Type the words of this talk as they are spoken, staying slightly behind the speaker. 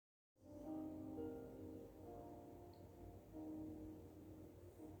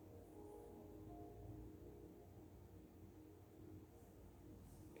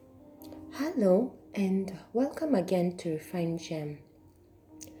Hello and welcome again to Refined Gem.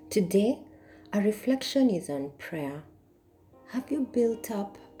 Today, our reflection is on prayer. Have you built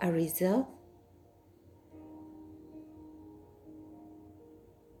up a reserve?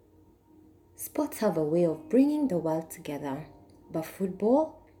 Sports have a way of bringing the world together, but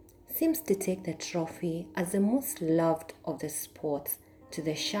football seems to take the trophy as the most loved of the sports, to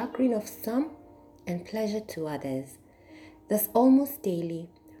the chagrin of some and pleasure to others. Thus, almost daily,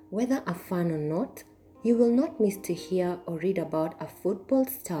 whether a fan or not, you will not miss to hear or read about a football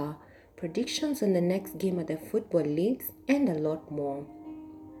star, predictions on the next game of the football leagues, and a lot more.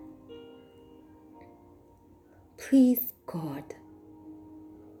 Please God.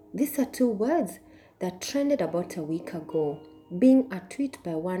 These are two words that trended about a week ago, being a tweet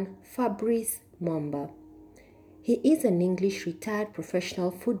by one Fabrice Mamba. He is an English retired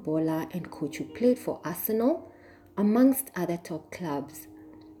professional footballer and coach who played for Arsenal, amongst other top clubs.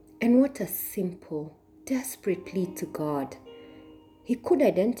 And what a simple, desperate plea to God. He could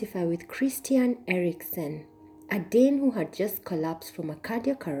identify with Christian Eriksen, a Dane who had just collapsed from a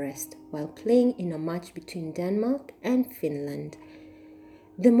cardiac arrest while playing in a match between Denmark and Finland.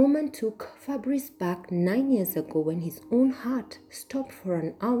 The moment took Fabrice back 9 years ago when his own heart stopped for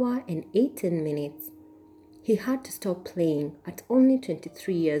an hour and 18 minutes. He had to stop playing at only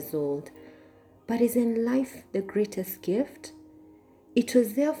 23 years old. But isn't life the greatest gift? It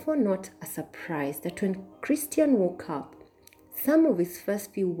was therefore not a surprise that when Christian woke up, some of his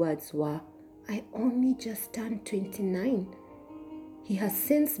first few words were, "I only just turned 29. He has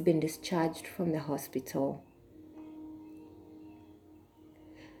since been discharged from the hospital.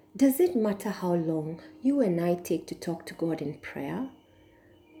 Does it matter how long you and I take to talk to God in prayer?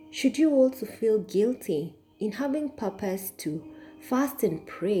 Should you also feel guilty in having purpose to fast and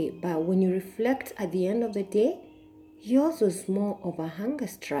pray, but when you reflect at the end of the day, yours was more of a hunger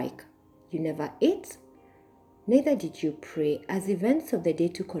strike? You never ate, neither did you pray, as events of the day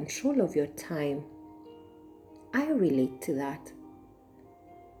took control of your time. I relate to that.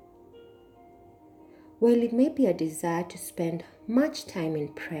 While it may be a desire to spend much time in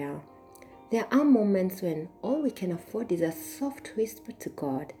prayer, there are moments when all we can afford is a soft whisper to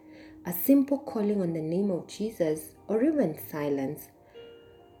God, a simple calling on the name of Jesus, or even silence.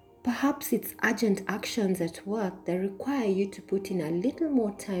 Perhaps it's urgent actions at work that require you to put in a little more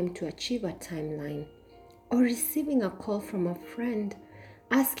time to achieve a timeline, or receiving a call from a friend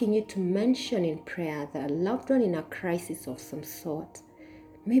asking you to mention in prayer that a loved one in a crisis of some sort.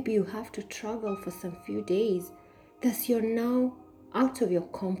 Maybe you have to travel for some few days, thus you're now out of your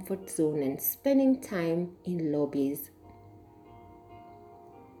comfort zone and spending time in lobbies.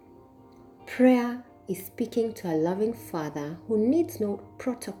 Prayer is speaking to a loving Father who needs no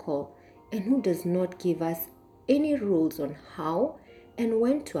protocol and who does not give us any rules on how and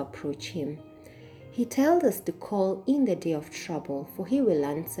when to approach Him. He tells us to call in the day of trouble, for He will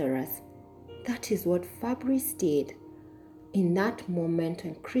answer us. That is what Fabrice did in that moment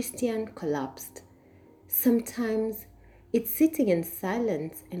when Christian collapsed. Sometimes it's sitting in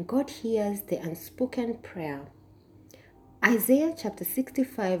silence and God hears the unspoken prayer. Isaiah chapter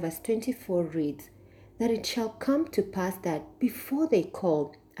 65 verse 24 reads, that it shall come to pass that before they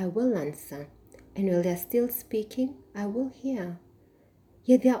call, I will answer, and while they are still speaking, I will hear.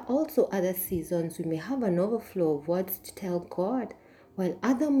 Yet there are also other seasons we may have an overflow of words to tell God, while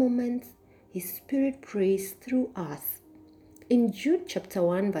other moments His Spirit prays through us. In Jude chapter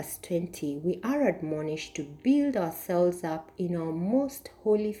 1 verse 20, we are admonished to build ourselves up in our most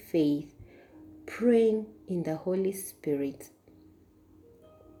holy faith, praying in the Holy Spirit.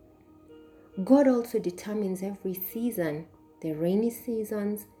 God also determines every season, the rainy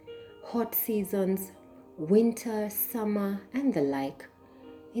seasons, hot seasons, winter, summer, and the like.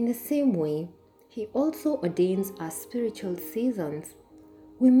 In the same way, He also ordains our spiritual seasons.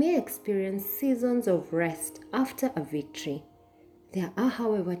 We may experience seasons of rest after a victory. There are,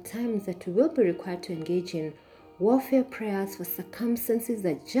 however, times that we will be required to engage in warfare prayers for circumstances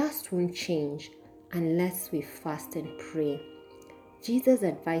that just won't change unless we fast and pray. Jesus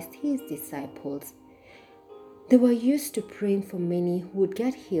advised His disciples. They were used to praying for many who would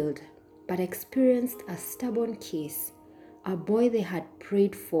get healed, but experienced a stubborn case. A boy they had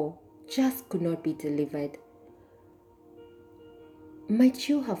prayed for just could not be delivered. Might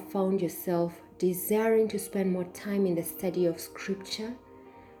you have found yourself desiring to spend more time in the study of Scripture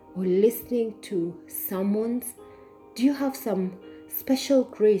or listening to sermons? Do you have some special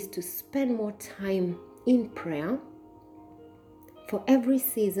grace to spend more time in prayer? For every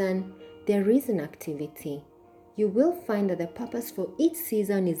season, there is an activity. You will find that the purpose for each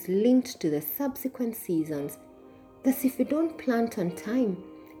season is linked to the subsequent seasons. Thus, if you don't plant on time,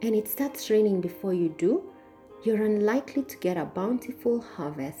 and it starts raining before you do, you're unlikely to get a bountiful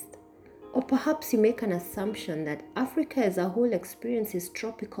harvest. Or perhaps you make an assumption that Africa as a whole experiences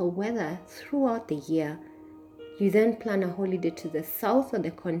tropical weather throughout the year. You then plan a holiday to the south of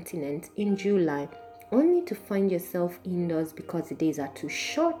the continent in July, only to find yourself indoors because the days are too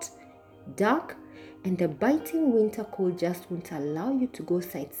short, dark, and the biting winter cold just won't allow you to go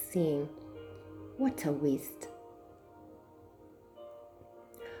sightseeing. What a waste.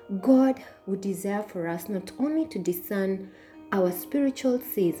 God would desire for us not only to discern our spiritual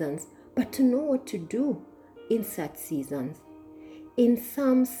seasons, but to know what to do in such seasons. In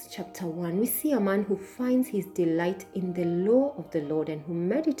Psalms chapter 1, we see a man who finds his delight in the law of the Lord and who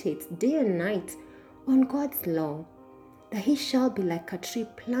meditates day and night on God's law, that he shall be like a tree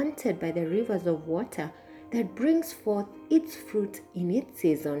planted by the rivers of water that brings forth its fruit in its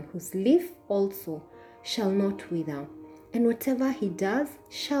season, whose leaf also shall not wither, and whatever he does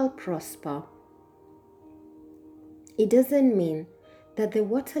shall prosper. It doesn't mean that the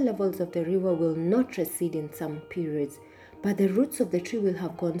water levels of the river will not recede in some periods, but the roots of the tree will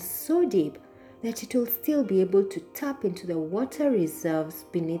have gone so deep that it will still be able to tap into the water reserves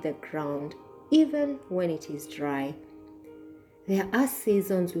beneath the ground, even when it is dry. There are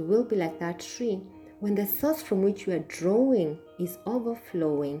seasons we will be like that tree when the source from which we are drawing is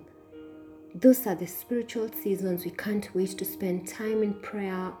overflowing. Those are the spiritual seasons we can't wait to spend time in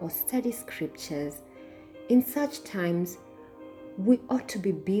prayer or study scriptures. In such times, we ought to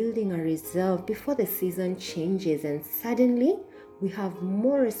be building a reserve before the season changes and suddenly we have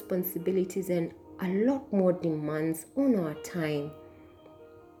more responsibilities and a lot more demands on our time.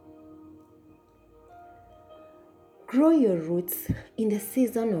 Grow your roots in the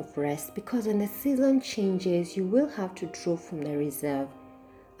season of rest, because when the season changes, you will have to draw from the reserve.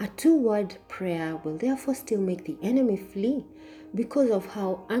 A two-word prayer will therefore still make the enemy flee because of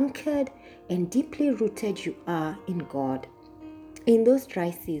how anchored and deeply rooted you are in God. In those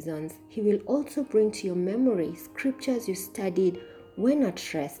dry seasons, He will also bring to your memory scriptures you studied when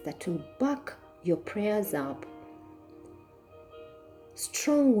at rest that will back your prayers up.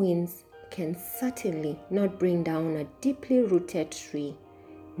 Strong winds can certainly not bring down a deeply rooted tree,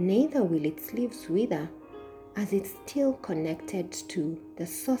 neither will its leaves wither, as it's still connected to the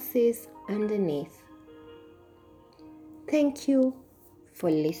sources underneath. Thank you for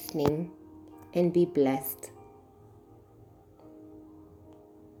listening and be blessed.